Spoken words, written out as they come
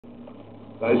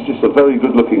It's just a very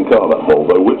good-looking car, that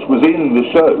Volvo, which was in the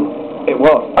show. It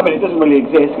was. I mean, it doesn't really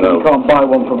exist because you can't buy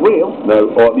one for real. No,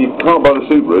 or you can't buy the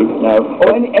Subaru. No.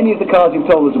 Or any of the cars you've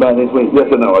told us about this week. Yes,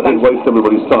 I know. I didn't waste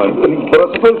everybody's time. But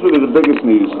I suppose really the biggest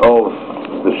news of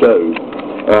the show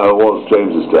was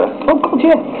James's death. Oh, God,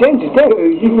 yeah. James is dead.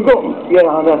 You've forgotten? Yeah,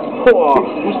 that's poor.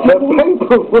 The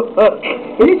paperwork.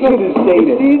 He should have seen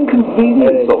it. The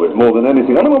inconvenience of it more than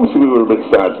anything. I know obviously we were a bit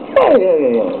sad.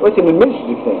 Yeah. Well, it's an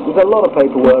administrative thing. There's a lot of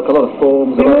paperwork, a lot of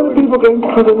forms. You know, the people going,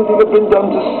 could anything have been done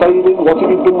to save him? What if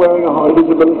he'd been wearing a high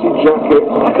visibility jacket?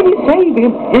 How can you save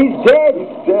him? He's dead.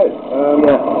 He's dead.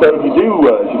 So if you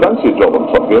fancy a job on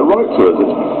Top Gear, write to us.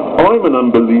 I'm an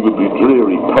unbelievably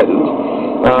dreary pedant.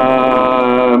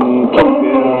 Top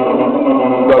Gear.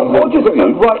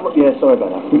 Yeah, sorry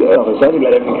about that. Yeah. Sorry, so I didn't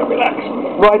let everything go. Relax.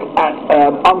 Right,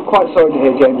 I'm quite sorry to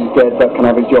hear James is dead, but can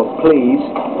I have his job, please?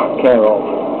 Care of.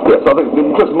 Yes, I think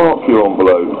just mark your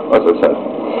envelope, as I said.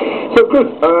 So good,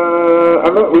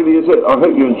 and that really is it. I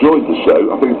hope you enjoyed the show.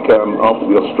 I think after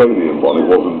the Australian one, it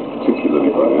wasn't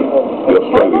particularly brilliant. The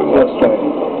Australian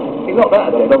one. He's not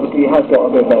that dead, obviously he has got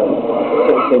a bit of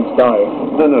since dying.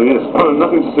 No, yes,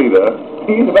 nothing to see there.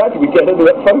 He's about to be dead under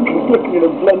that focus, looking at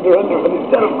a blender under it, and it's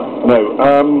terrible. No,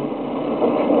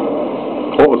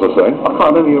 what was I saying? I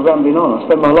can't remember you rambling on. I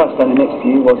spent my life standing next to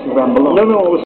you whilst you ramble on. No, I was